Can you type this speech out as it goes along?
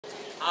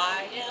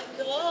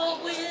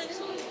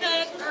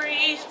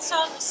breathes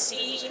on the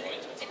sea.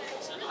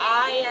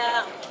 I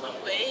am the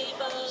wave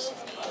of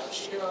the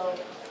ocean.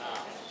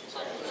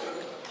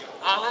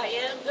 I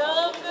am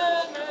the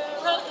murmur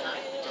of the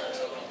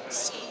million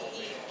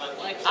sea.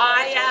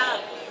 I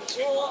am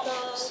full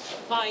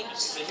of might.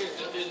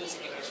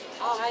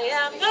 I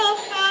am the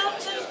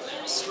fountain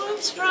who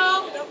swoops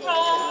from the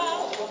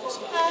rock.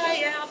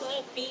 I am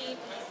a beam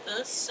of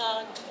the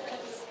sun.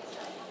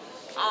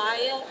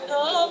 I am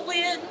the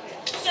wind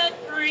that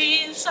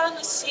breathes on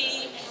the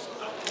sea.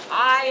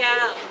 I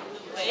am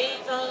the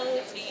wave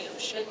of the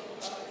ocean.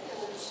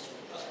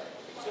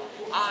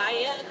 I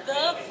am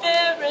the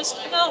fairest,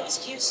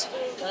 most useful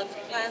of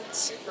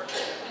plants.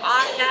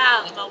 I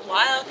am a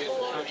wild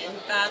boar in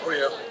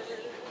battle.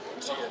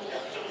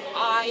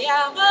 I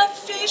am a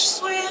fish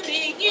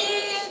swimming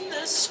in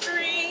the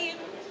stream.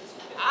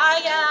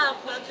 I am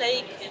a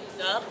lake in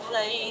the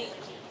plain.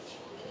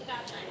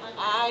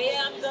 I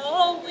am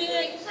the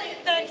wind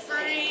that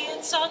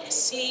breathes on the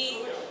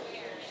sea.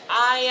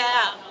 I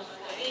am a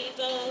wave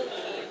of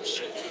the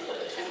ocean.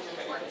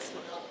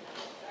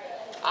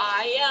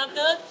 I am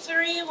the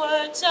 3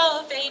 words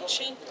of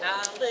ancient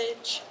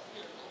knowledge.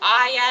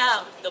 I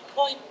am the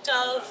point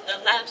of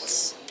the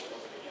lance.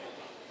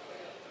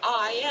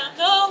 I am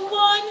the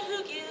one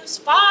who gives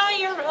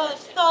fire of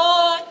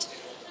thought,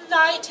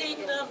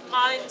 lighting the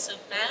minds of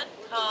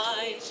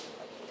mankind.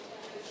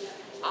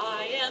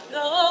 I am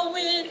the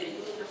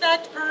wind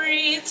that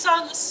breathes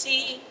on the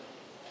sea.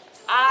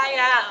 I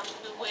am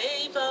the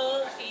wave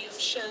of the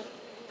ocean.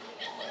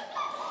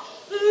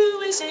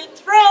 Who is it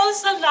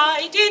throws the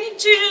light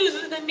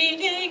into the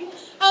meeting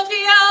of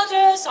the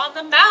elders on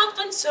the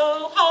mountain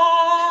so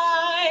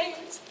high?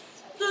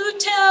 Who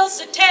tells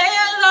the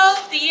tale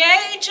of the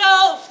age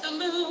of the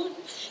moon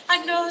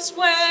and knows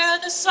where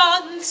the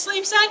sun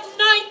sleeps at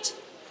night?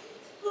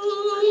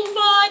 Who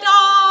might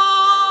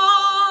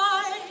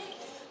I?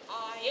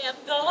 I am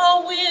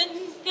the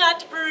wind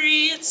that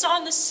breathes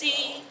on the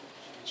sea.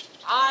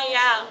 I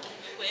am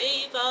the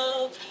wave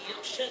of the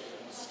ocean.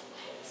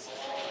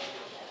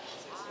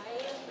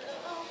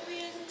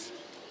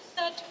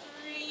 That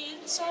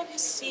breathes on the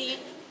sea.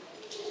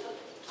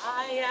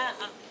 I am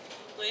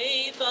the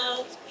wave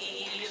of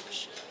the ocean.